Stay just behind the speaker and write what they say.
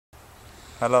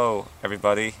Hello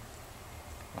everybody,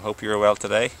 I hope you're well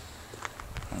today.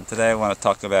 And today I want to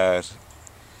talk about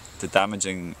the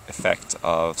damaging effect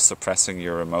of suppressing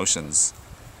your emotions.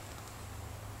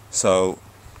 So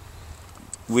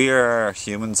we are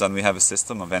humans and we have a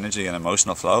system of energy and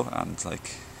emotional flow and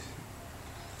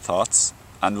thoughts,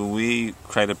 and when we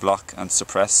create a block and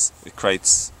suppress, it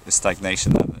creates a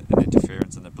stagnation and an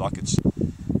interference and a blockage.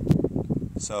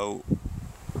 So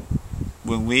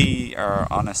when we are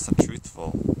honest and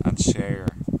truthful and share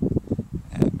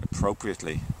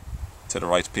appropriately to the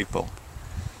right people,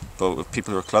 but with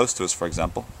people who are close to us, for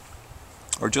example,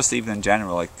 or just even in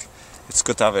general, it's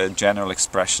good to have a general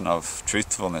expression of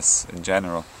truthfulness in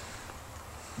general.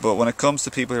 But when it comes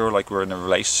to people who are we're in a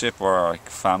relationship or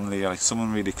family, or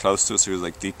someone really close to us who's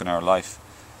deep in our life,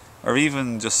 or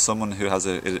even just someone who has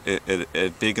a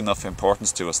big enough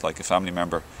importance to us, like a family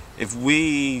member, if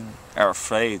we are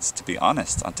afraid to be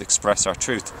honest and to express our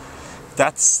truth,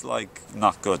 that's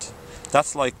not good.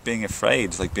 That's like being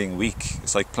afraid, like being weak.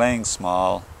 It's like playing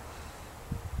small.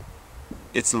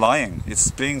 It's lying. It's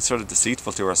being sort of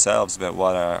deceitful to ourselves about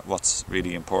what's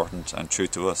really important and true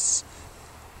to us,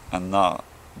 and not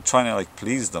trying to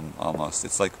please them almost.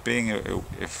 It's like being a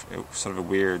sort of a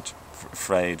weird,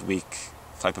 afraid, weak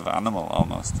type of animal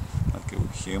almost, like a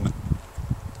human.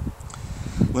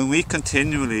 When we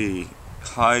continually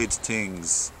hide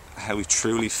things, how we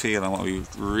truly feel and what we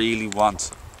really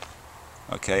want,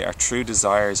 our true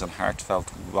desires and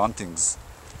heartfelt wantings,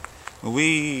 when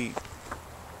we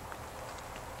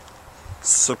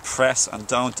suppress and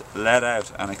don't let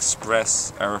out and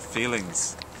express our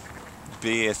feelings,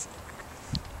 be it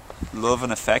love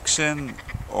and affection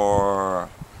or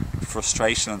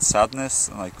frustration and sadness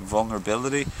and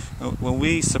vulnerability, when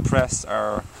we suppress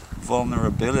our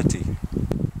vulnerability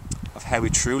of how we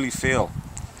truly feel,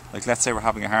 let's say we're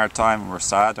having a hard time and we're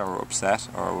sad or we're upset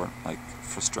or we're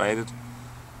frustrated,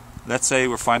 let's say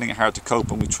we're finding it hard to cope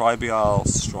and we try to be all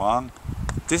strong,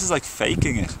 this is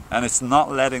faking it, and it's not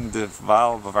letting the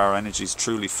valve of our energies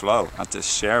truly flow and to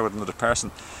share with another person.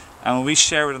 And when we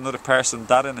share with another person,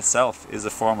 that in itself is a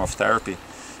form of therapy.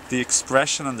 The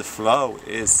expression and the flow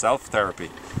is self-therapy.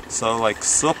 So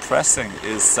suppressing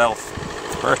is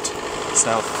self-hurt,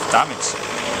 self-damage.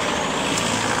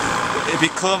 It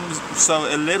becomes, so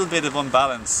a little bit of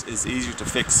unbalance is easier to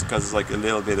fix because it's a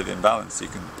little bit of imbalance. It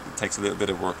takes a little bit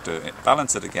of work to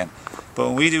balance it again. But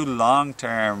when we do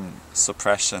long-term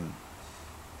suppression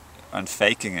and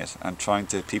faking it and trying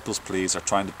to people's please or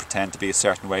trying to pretend to be a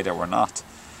certain way that we're not,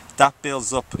 that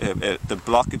builds up, the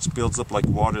blockage builds up like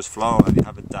water's flow, and you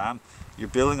have a dam. You're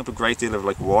building up a great deal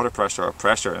of water pressure or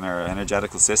pressure in our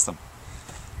energetical system,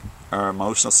 our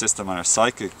emotional system, and our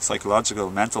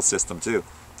psychological, mental system too.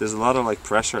 There's a lot of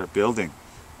pressure building,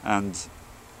 and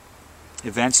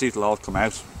eventually it'll all come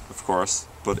out, of course,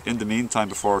 but in the meantime,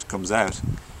 before it comes out,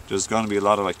 there's going to be a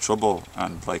lot of trouble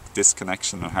and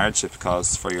disconnection and hardship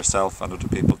caused for yourself and other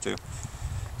people too.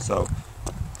 So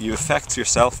you affect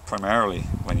yourself primarily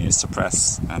when you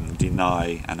suppress and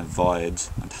deny and avoid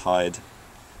and hide,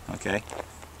 okay?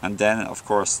 And then, of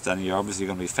course, then you're obviously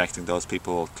going to be affecting those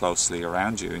people closely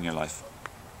around you in your life.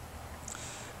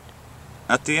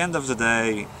 At the end of the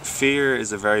day, fear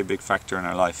is a very big factor in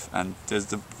our life, and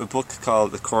there's a book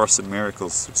called The Course in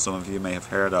Miracles, which some of you may have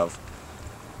heard of.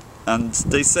 And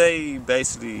they say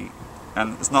basically,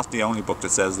 and it's not the only book that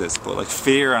says this, but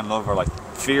fear and love are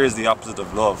fear is the opposite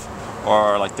of love,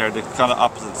 or they're the kind of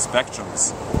opposite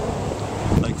spectrums.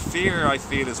 Fear, I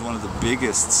feel, is one of the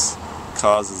biggest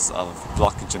causes of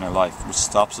blockage in our life, which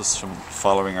stops us from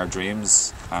following our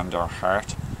dreams and our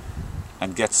heart,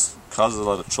 and causes a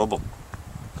lot of trouble.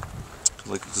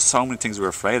 There's so many things we're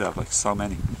afraid of, so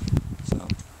many. So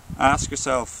ask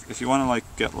yourself, if you want to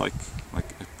get a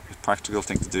practical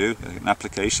thing to do, an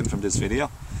application from this video,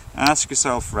 ask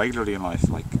yourself regularly in life,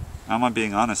 am I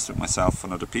being honest with myself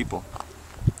and other people?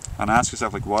 And ask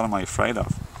yourself, what am I afraid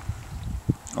of?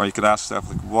 Or you could ask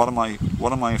yourself, what am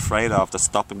I afraid of that's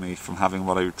stopping me from having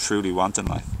what I truly want in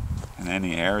life, in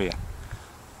any area?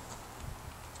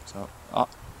 So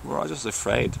we're all just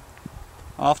afraid.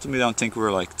 Often we don't think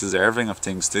we're deserving of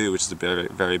things too, which is a very,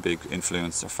 very big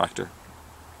influence or factor.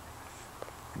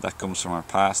 That comes from our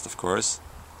past, of course.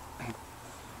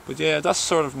 But yeah, that's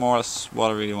sort of more or less what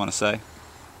I really want to say.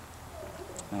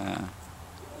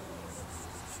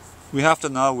 We have to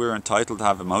know we're entitled to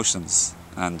have emotions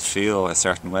and feel a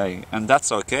certain way, and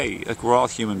that's okay. We're all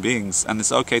human beings, and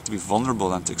it's okay to be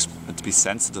vulnerable and to be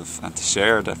sensitive and to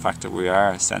share the fact that we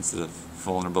are a sensitive,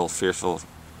 vulnerable, fearful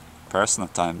person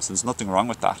at times. There's nothing wrong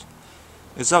with that.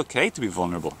 It's okay to be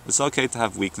vulnerable. It's okay to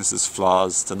have weaknesses,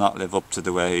 flaws, to not live up to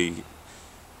the way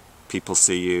people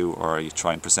see you or you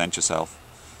try and present yourself.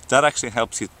 That actually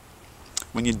helps you.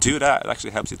 When you do that, it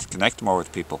actually helps you to connect more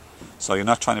with people. So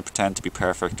you're not trying to pretend to be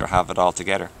perfect or have it all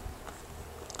together.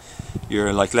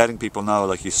 You're like letting people know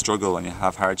like you struggle and you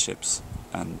have hardships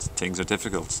and things are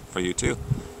difficult for you too.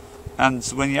 And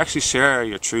when you actually share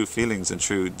your true feelings and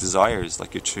true desires,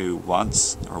 like your true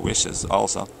wants or wishes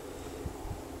also,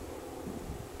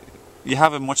 you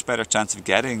have a much better chance of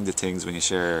getting the things when you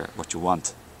share what you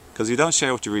want. Because you don't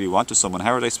share what you really want with someone,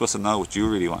 how are they supposed to know what you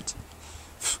really want?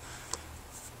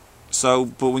 So,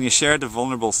 but when you share the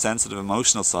vulnerable, sensitive,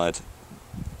 emotional side,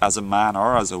 as a man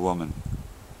or as a woman,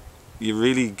 you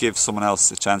really give someone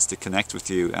else a chance to connect with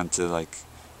you and to like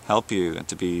help you and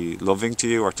to be loving to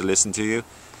you or to listen to you.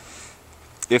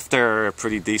 If they're a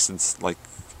pretty decent like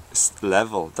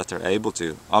level that they're able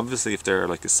to. Obviously if they're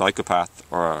like a psychopath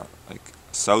or a like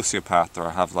sociopath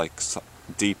or have like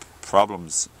deep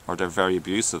problems or they're very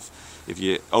abusive, if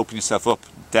you open yourself up,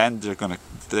 then they're gonna,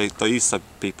 these type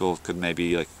of people could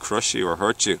maybe like crush you or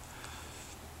hurt you.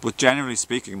 But generally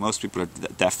speaking, most people are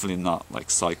definitely not like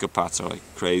psychopaths or like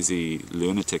crazy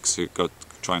lunatics who go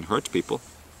try and hurt people.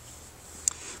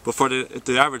 But for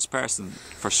the average person,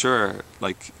 for sure,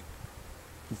 like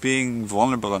being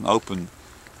vulnerable and open,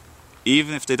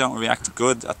 even if they don't react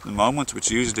good at the moment,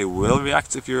 which usually they will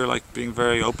react if you're like being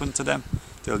very open to them,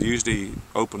 they'll usually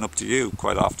open up to you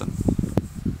quite often.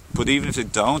 But even if they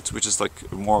don't, which is like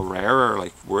a more rarer,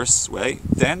 like worse way,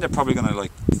 then they're probably going to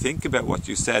like think about what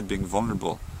you said, being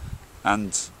vulnerable,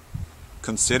 and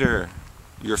consider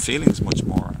your feelings much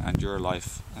more and your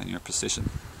life and your position.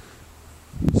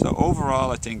 So overall,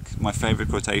 I think my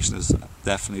favourite quotation is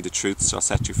definitely, the truth shall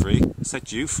set you free,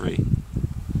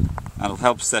 and it'll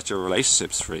help set your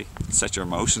relationships free, set your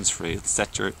emotions free, it'll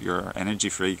set your energy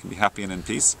free, you can be happy and in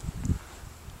peace.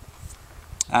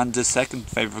 And the second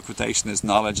favourite quotation is,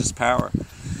 knowledge is power.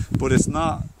 But it's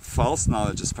not false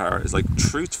knowledge is power, it's like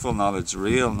truthful knowledge,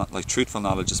 like truthful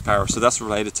knowledge is power. So that's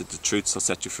related to the truth shall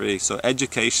set you free. So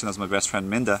education, as my best friend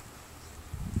Minda,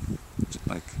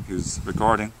 like who's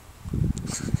recording,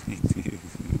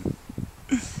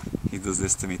 he does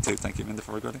this to me too, thank you Minda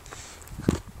for recording,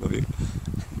 love you.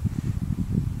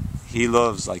 He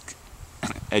loves like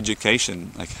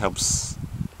education, like helps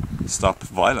stop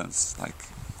violence, like,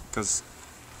 because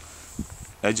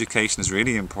education is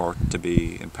really important to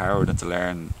be empowered and to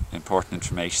learn important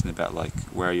information about like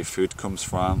where your food comes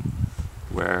from,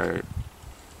 where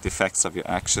the effects of your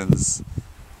actions,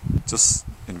 just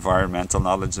environmental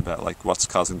knowledge about like what's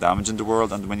causing damage in the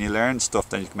world. And when you learn stuff,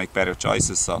 then you can make better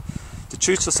choices. So the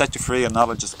truth will set you free and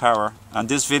knowledge is power. And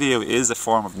this video is a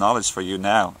form of knowledge for you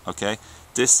now, okay?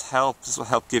 This will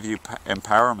help give you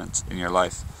empowerment in your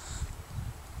life,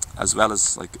 as well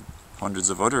as like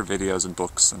hundreds of other videos and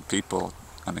books and people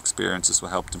and experiences will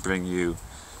help to bring you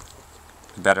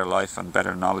a better life and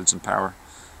better knowledge and power.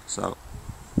 So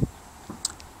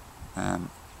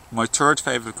my third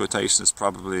favourite quotation is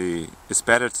probably, it's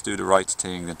better to do the right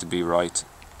thing than to be right,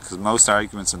 because most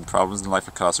arguments and problems in life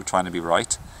are caused for trying to be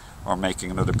right or making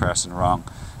another person wrong.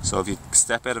 So if you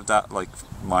step out of that like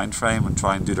mind frame and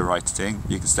try and do the right thing,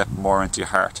 you can step more into your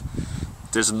heart.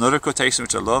 There's another quotation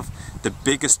which I love: the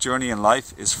biggest journey in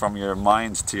life is from your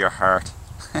mind to your heart.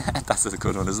 That's a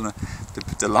good one, isn't it?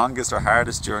 The longest or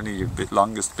hardest journey, your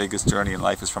biggest journey in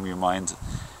life is from your mind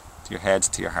to your head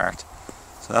to your heart.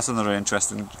 So that's another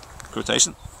interesting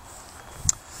quotation.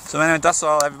 So anyway, that's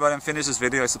all everybody. I'm finished this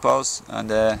video, I suppose,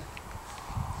 and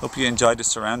hope you enjoyed the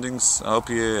surroundings. I hope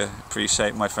you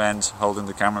appreciate my friend holding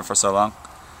the camera for so long.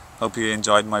 Hope you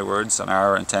enjoyed my words and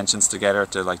our intentions together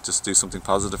to like just do something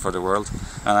positive for the world.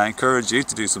 And I encourage you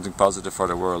to do something positive for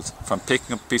the world. From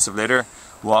picking up a piece of litter,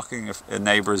 walking a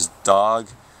neighbour's dog,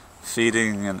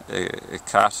 feeding a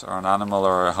cat or an animal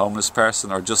or a homeless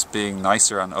person, or just being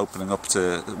nicer and opening up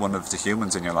to one of the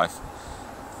humans in your life.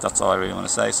 That's all I really want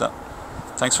to say. So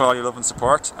thanks for all your love and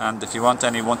support, and if you want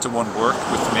any one-to-one work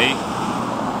with me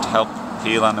to help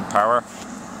heal and empower,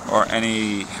 or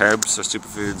any herbs or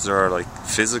superfoods or like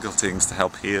physical things to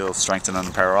help heal, strengthen and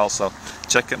empower also,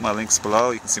 check out my links below.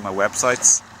 You can see my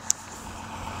websites,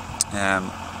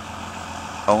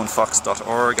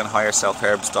 owenfox.org and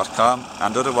higherselfherbs.com.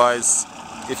 And otherwise,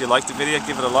 if you liked the video,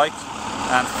 give it a like,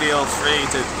 and feel free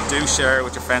to do share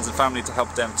with your friends and family to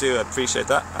help them too. I appreciate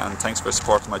that, and thanks for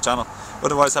supporting my channel.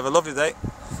 Otherwise, have a lovely day,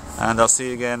 and I'll see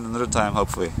you again another time,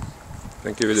 hopefully.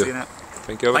 Thank you, See you now.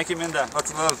 Thank you. Thank you, Minda.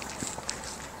 Lots of love.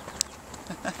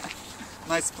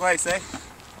 Nice place, eh?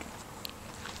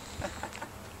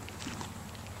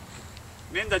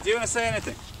 Minda, do you want to say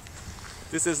anything?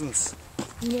 This isn't...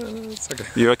 No, it's okay.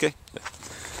 You okay? Yeah.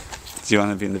 Do you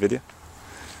want to be in the video?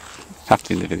 Have to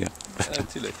be in the video.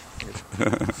 Too late.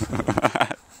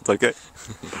 It's okay.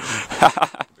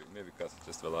 Maybe cut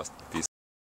just the last piece.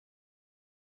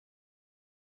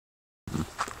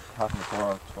 Half an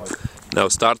hour, twice. Now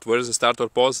start. Where is the start or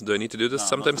pause? Do I need to do this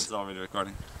sometimes? It's already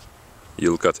recording.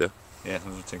 You'll cut, yeah. Yeah, I'm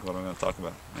trying to think what I'm going to talk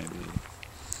about. Maybe.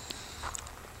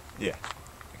 Yeah.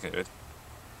 Okay, ready?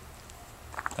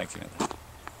 Thank you, man.